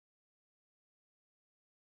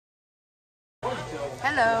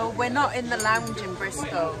Hello, we're not in the lounge in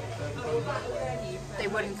Bristol. They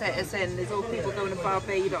wouldn't fit us in. There's all people going to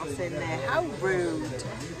Barbados in there. How rude.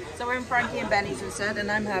 So we're in Frankie and Benny's instead, and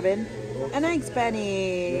I'm having an eggs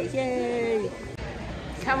Benny. Yay!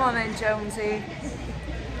 Come on then, Jonesy.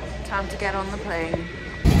 Time to get on the plane.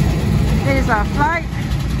 Here's our flight.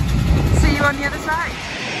 See you on the other side.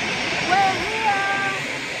 We're here!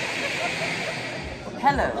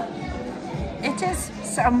 Hello. It is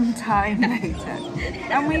some time later,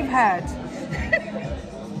 and we've had,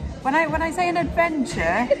 when I say an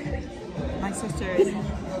adventure, my sister is.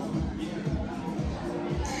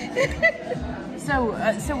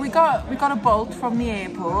 So we got a bolt from the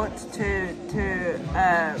airport to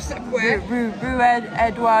Rue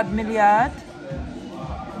Edouard Milliard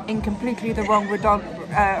in completely the wrong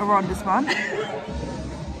arrondissement.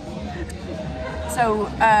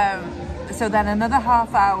 So then another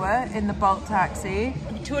half hour in the Bolt taxi.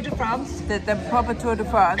 Tour de France. The proper Tour de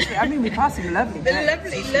France. I mean, we passed some lovely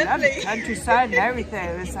bits. Lovely. Countryside and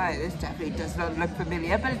everything. This definitely does not look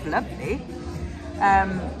familiar, but it's lovely.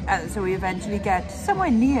 And so we eventually get somewhere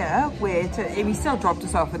near where he still dropped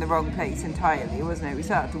us off in the wrong place entirely, wasn't it? We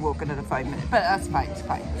still had to walk another 5 minutes, but that's fine, it's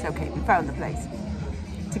fine. It's okay, we found the place.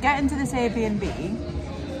 To get into this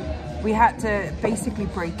Airbnb, we had to basically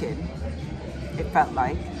break in, it felt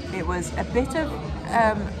like. It was a bit of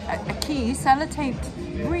a key sellotaped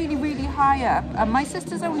really high up, and my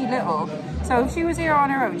sister's only little, so if she was here on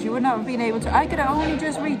her own she would not have been able to. I could only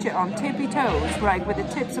just reach it on tippy toes, like with the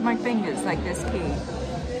tips of my fingers, like this key.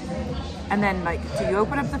 And then so you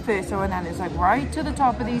open up the first door, and then it's like right to the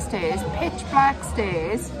top of these stairs, pitch black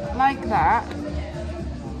stairs like that.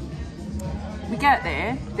 We get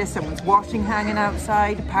there, there's someone's washing hanging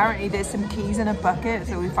outside. Apparently there's some keys in a bucket,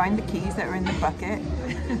 so we find the keys that are in the bucket.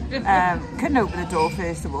 Couldn't open the door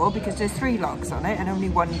first of all because there's 3 locks on it and only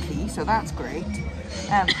 1 key, so that's great.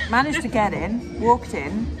 Managed to get in, walked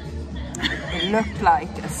in, it looked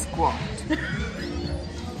like a squat.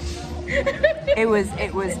 It was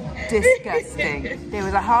disgusting. There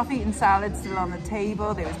was a half-eaten salad still on the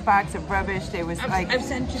table. There was bags of rubbish. There was I've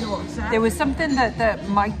sent you the WhatsApp. There was something that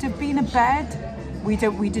might have been a bed. We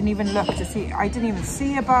didn't even look to see. I didn't even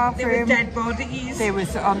see a bathroom. There were dead bodies. There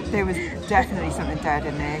was definitely something dead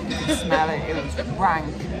in there. You could smell it. It was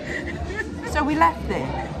rank. So we left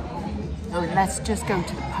there. Oh, let's just go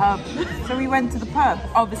to the pub. So we went to the pub.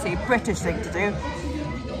 Obviously, British thing to do.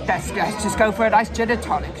 Let's just go for a nice gin and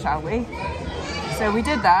tonic, shall we? So we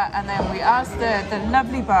did that, and then we asked the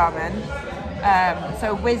lovely barman,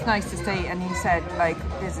 so where's nice to stay, and he said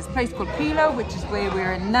there's this place called Pilo, which is where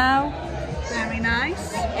we're in now. Very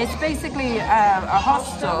nice. It's basically a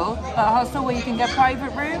hostel where you can get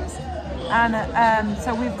private rooms, and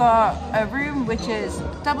so we've got a room which is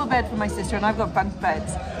double bed for my sister, and I've got bunk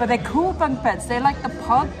beds, but they're cool bunk beds. They're like the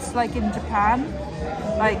pods, like in Japan.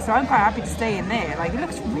 So I'm quite happy to stay in there. It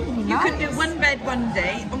looks really nice. You could do 1 bed one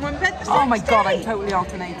day and 1 bed the next day. Oh my god, I'm totally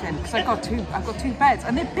alternating because I've got 2 beds,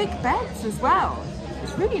 and they're big beds as well.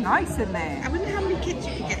 It's really nice in there. I wonder how many kids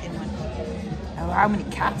you could get in one. Oh, how many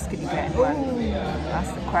cats could you get in one?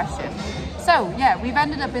 That's the question. So yeah, we've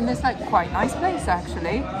ended up in this quite nice place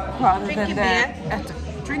actually, rather drinking than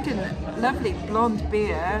drinking lovely blonde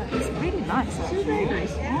beer. It's really nice actually. It's very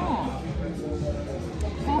nice, yeah. Oh.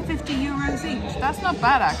 450 euros each. That's not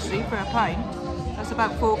bad actually for a pint. That's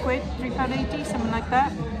about £4, £3.80, something like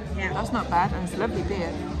that. Yeah. That's not bad, and it's lovely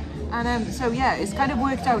beer. And so yeah, it's kind of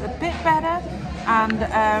worked out a bit better. And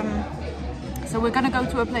so we're going to go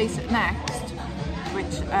to a place next,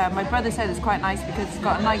 which my brother said is quite nice because it's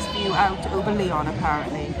got a nice view out over Lyon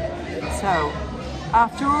apparently. So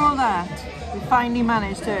after all that, we finally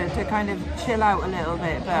managed to kind of chill out a little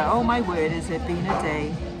bit. But oh my word, has it been a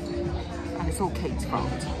day. And it's all Kate's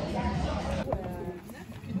fault.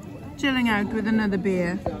 Chilling out with another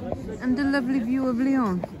beer and a lovely view of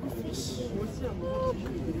Lyon.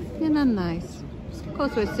 Isn't that nice? Of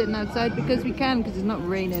course we're sitting outside because we can, because it's not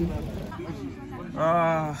raining.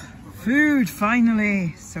 Ah, food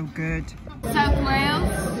finally. So good. South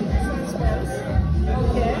Wales.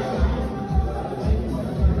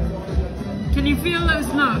 Can you feel those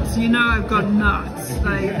nuts? You know I've got nuts.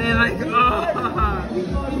 They're like, oh.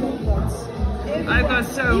 I've got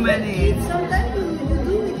so many.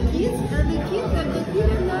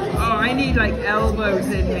 Oh, I need elbows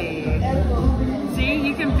in me. See,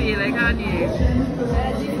 you can feel it, can't you?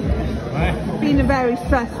 It's been a very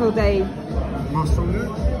stressful day.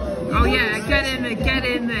 Oh yeah, get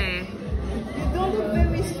in there. You don't look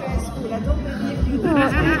very stressful. I don't believe you.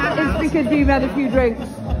 It's because we've had a few drinks.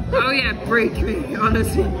 Oh yeah, break me.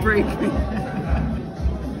 Honestly, break me.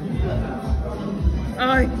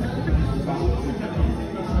 Oh.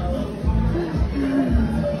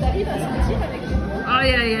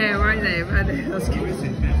 That's good.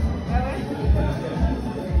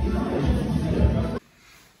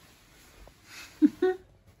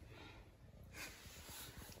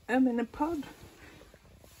 I'm in a pod.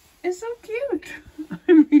 It's so cute.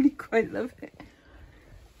 I really quite love it.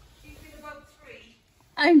 She's been about 3.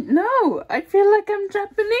 I know. I feel like I'm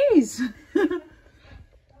Japanese. Okay.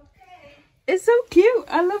 It's so cute.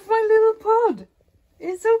 I love my little pod.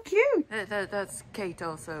 It's so cute. That's Kate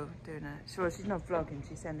also doing it. Sure, she's not vlogging.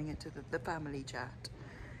 She's sending it to the family chat.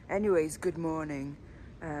 Anyways, good morning.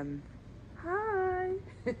 Hi.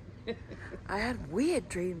 I had weird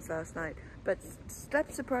dreams last night, but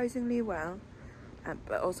slept surprisingly well.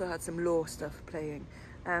 But also had some law stuff playing.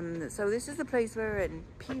 So this is the place we're in,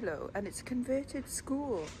 Pilo, and it's a converted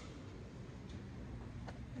school.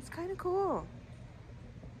 It's kind of cool.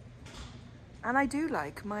 And I do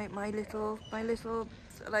like my little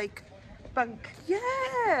like bunk.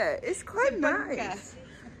 Yeah, it's quite nice.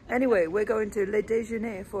 Anyway, we're going to Le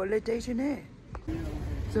Déjeuner for Le Déjeuner.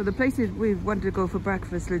 So the place we wanted to go for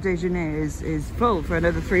breakfast, Le Déjeuner, is full for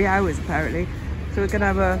another 3 hours apparently. So we're gonna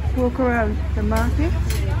have a walk around the market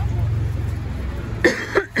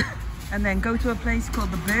and then go to a place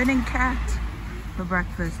called the Burning Cat for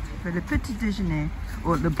breakfast, for le petit déjeuner,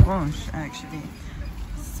 or le brunch actually.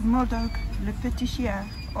 Small dog, le petit chien.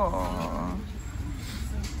 Oh,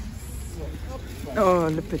 oh,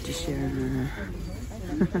 le petit chien.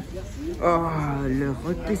 Oh, le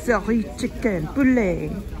rotisserie chicken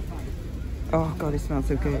poulet. Oh god, it smells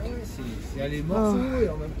so good.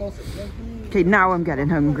 Oh. Okay, now I'm getting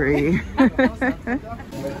hungry.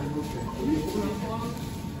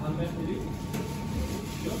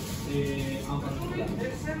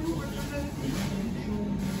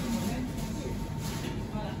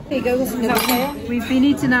 There you go, So, we've been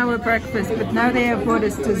eating our breakfast, but now they have brought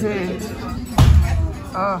us dessert.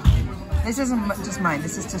 Oh, this isn't just mine,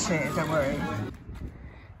 this is to share, don't worry.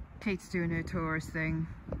 Kate's doing her tourist thing.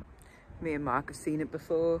 Me and Mark have seen it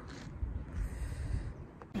before.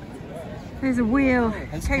 There's a wheel.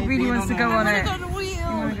 Kate really wants to go on it. You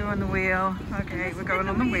want to go on the wheel? Okay, we're going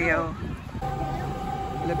on the wheel.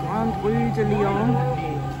 Le Grand Rue de Lyon.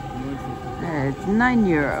 It's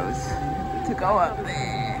 €9 to go up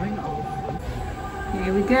there.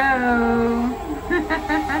 Here we go.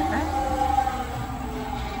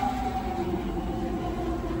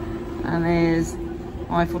 And there's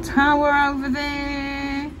Eiffel Tower over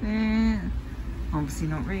there. Obviously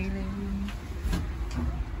not really.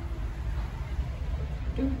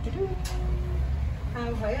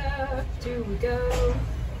 How high up do we go?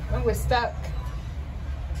 Oh, we're stuck.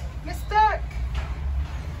 We're stuck.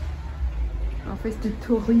 Office de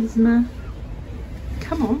Tourisme.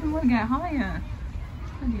 Come on, we want to get higher.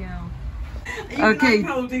 Bloody hell. Okay,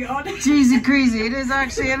 like holding on? Jeezy crazy, it is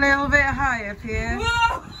actually a little bit high up here.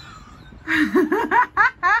 Whoa!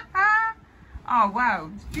 Oh wow,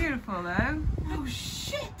 it's beautiful though. Oh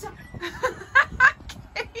shit!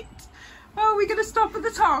 Kate. Oh, we're gonna stop at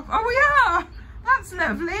the top. Oh, we are. That's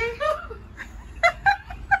lovely.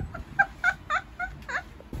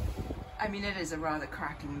 I mean, it is a rather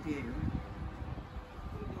cracking view.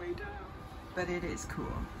 Way down. But it is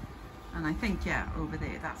cool. And I think, yeah, over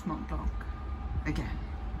there, that's Mont Blanc. Again.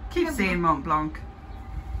 Keep saying Mont Blanc.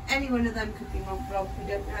 Any one of them could be Mont Blanc, we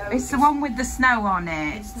don't know. It's the one with the snow on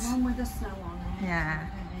it. It's the one with the snow on it. Yeah.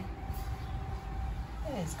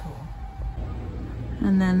 Okay. It is cool.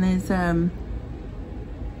 And then there's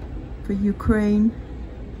for Ukraine,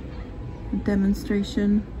 a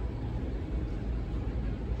demonstration.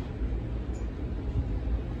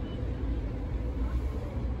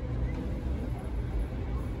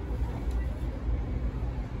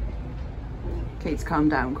 Kate's calmed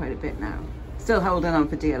down quite a bit now. Still holding on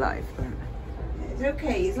for dear life, but it's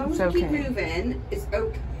okay. As long as you keep moving, it's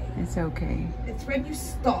okay. It's okay. It's when you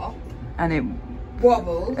stop and it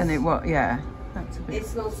wobbles. And it what? Yeah, that's a bit.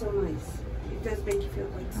 It's not so nice. It does make you feel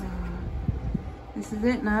quite sick. This is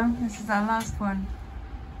it now. This is our last one.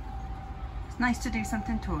 It's nice to do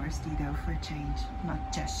something touristy though for a change,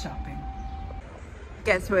 not just shopping.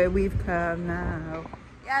 Guess where we've come now?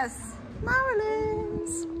 Yes,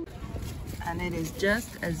 Marilyn's. And it is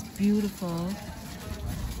just as beautiful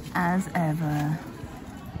as ever.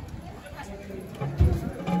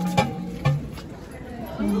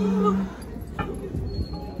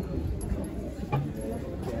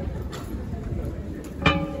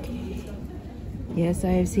 Yes, I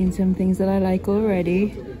have seen some things that I like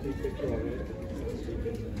already.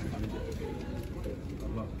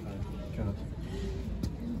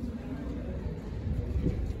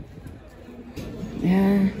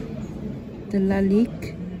 Yeah, the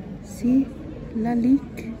lalique. See,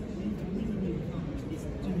 lalique.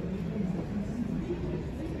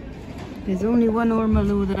 There's only one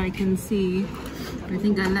ormolu that I can see. I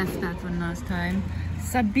think I left that one last time.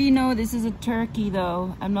 Sabino, this is a turkey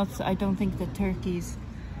though. I don't think the turkeys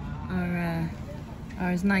are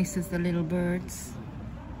as nice as the little birds.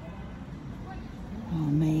 Oh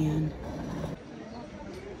man.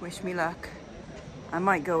 Wish me luck. I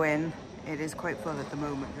might go in. It is quite full at the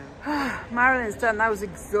moment though. Marilyn's done. That was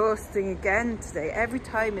exhausting again today. Every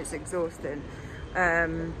time it's exhausting.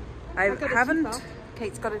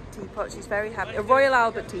 Kate's got a teapot. She's very happy. A Royal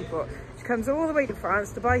Albert teapot. She comes all the way to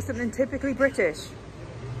France to buy something typically British.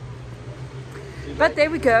 But there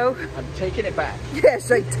we go. I'm taking it back. Yes,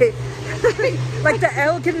 I did. Like the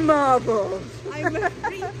Elgin marble. I'm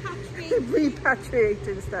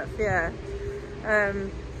repatriating stuff, yeah.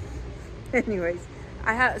 Anyways,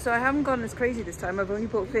 so I haven't gone as crazy this time. I've only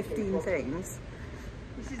bought 15 things.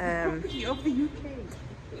 This is the property of the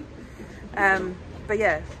UK. But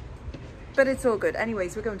yeah, but it's all good.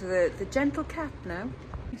 Anyways, we're going to the Gentle Cat now.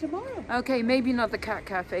 Tomorrow. Okay, maybe not the cat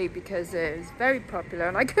cafe because it's very popular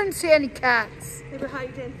and I couldn't see any cats. They were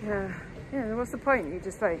hiding. Yeah, what's the point? You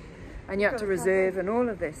just like, and you have to reserve and all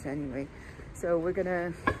of this anyway. So we're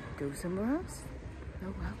gonna go somewhere else.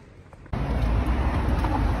 Oh well.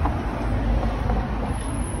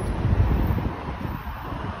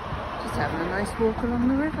 Just having a nice walk along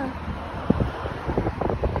the river.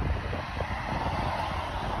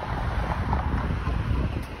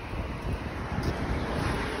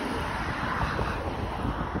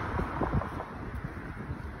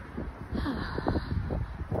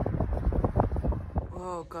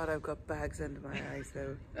 Oh God, I've got bags under my eyes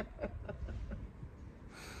though.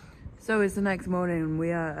 So it's the next morning and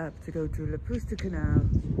we are up to go to Le Pouce Canal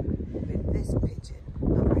with this pigeon.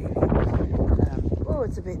 Not really. Oh,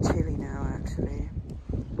 it's a bit chilly now actually.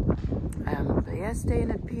 But yeah,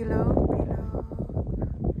 staying at Pilo.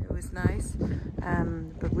 It was nice.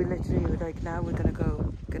 But we literally like now we're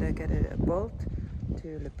gonna get a bolt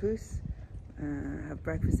to Le Pouce. Have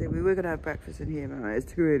breakfast there. We were gonna have breakfast in here, but it's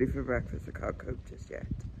too early for breakfast. I can't cope just yet.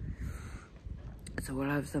 So we'll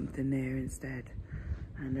have something there instead,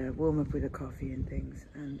 and warm up with a coffee and things,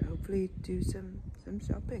 and hopefully do some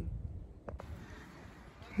shopping.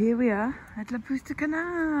 Here we are at Le Pouce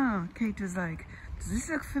Canal. Kate was like, "Does this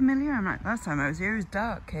look familiar?" I'm like, "Last time I was here it was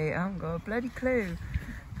dark, Kate. I haven't got a bloody clue."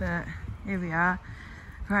 But here we are.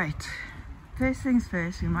 Right. First things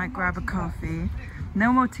first, we might grab a coffee.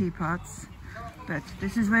 No more teapots. But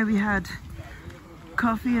this is where we had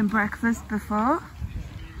coffee and breakfast before.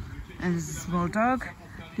 And there's a small dog.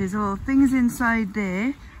 There's all things inside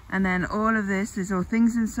there. And then all of this, there's all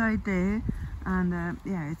things inside there. And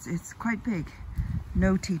yeah, it's quite big.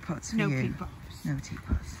 No teapots for you. No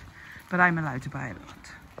teapots. But I'm allowed to buy a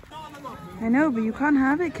lot. I know, but you can't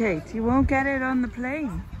have it, Kate. You won't get it on the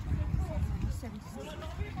plane.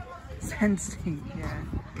 Sensitive, yeah.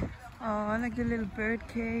 Oh, I like the little bird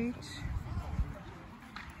cage.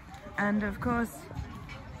 And of course,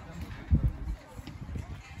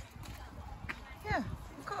 yeah,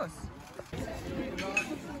 of course.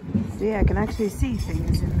 See, I can actually see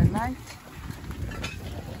things in the light.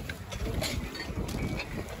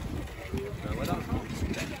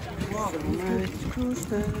 It's cool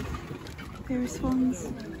stuff. There are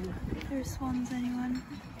swans. There are swans, anyone?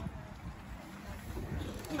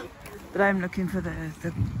 But I'm looking for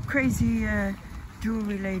the crazy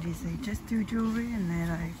jewellery ladies. They just do jewellery and they're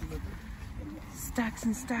like stacks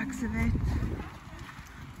and stacks of it.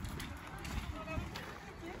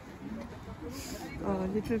 Oh,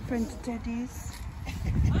 little French teddies.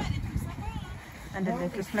 And a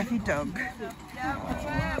little fluffy dog.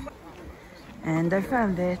 And I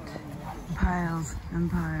found it. Piles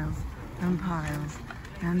and piles and piles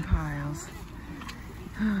and piles.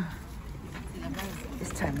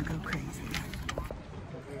 It's time to go crazy.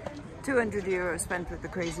 200 € spent with the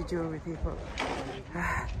crazy jewellery people.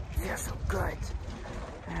 Feels so good.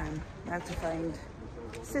 Now to find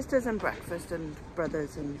sisters and breakfast and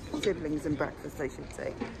brothers and siblings and breakfast, I should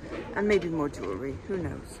say. And maybe more jewellery, who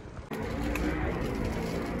knows.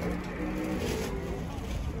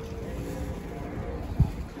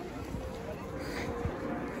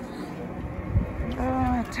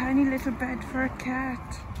 Oh, a tiny little bed for a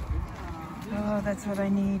cat. Oh, that's what I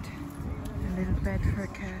need. A little bed for a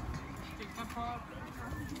cat.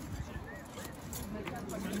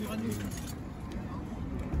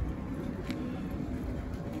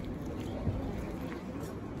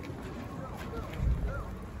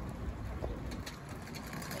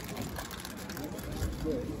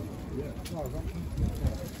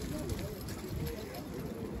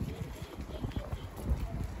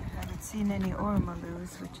 I haven't seen any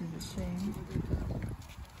ormolus, which is a shame.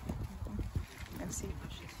 I've seen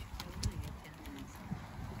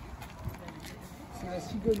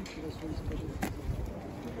I've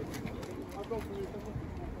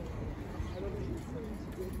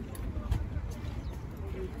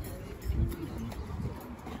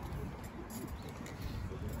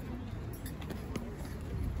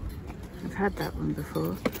had that one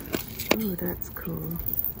before. Oh, that's cool.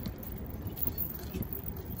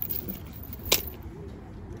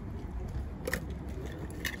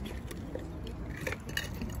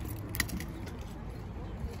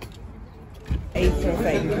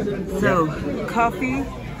 So, coffee,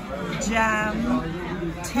 jam,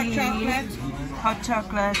 tea, hot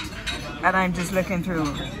chocolate, and I'm just looking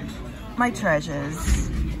through my treasures.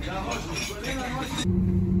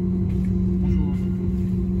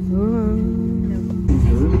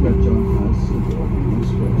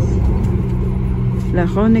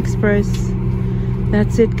 Lyon Express.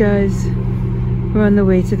 That's it, guys. We're on the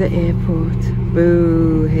way to the airport.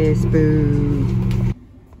 Boo, here's boo.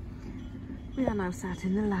 We are now sat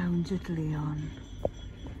in the lounge at Lyon.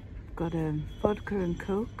 Got a vodka and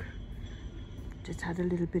coke. Just had a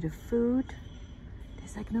little bit of food.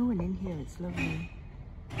 There's like no one in here. It's lovely.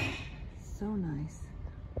 So nice.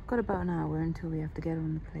 Got about an hour until we have to get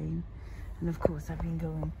on the plane. And of course I've been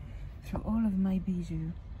going through all of my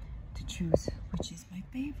bijou to choose which is my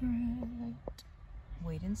favorite.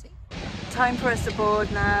 Wait and see. Time for us to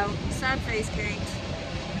board now. Sad face, Kate.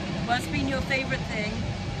 What's been your favorite thing?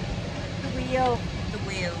 The wheel. The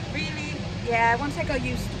wheel. Really? Yeah, once I got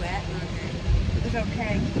used to it, it was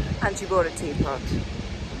okay. And she bought a teapot.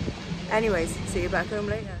 Anyways, see you back home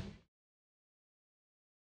later.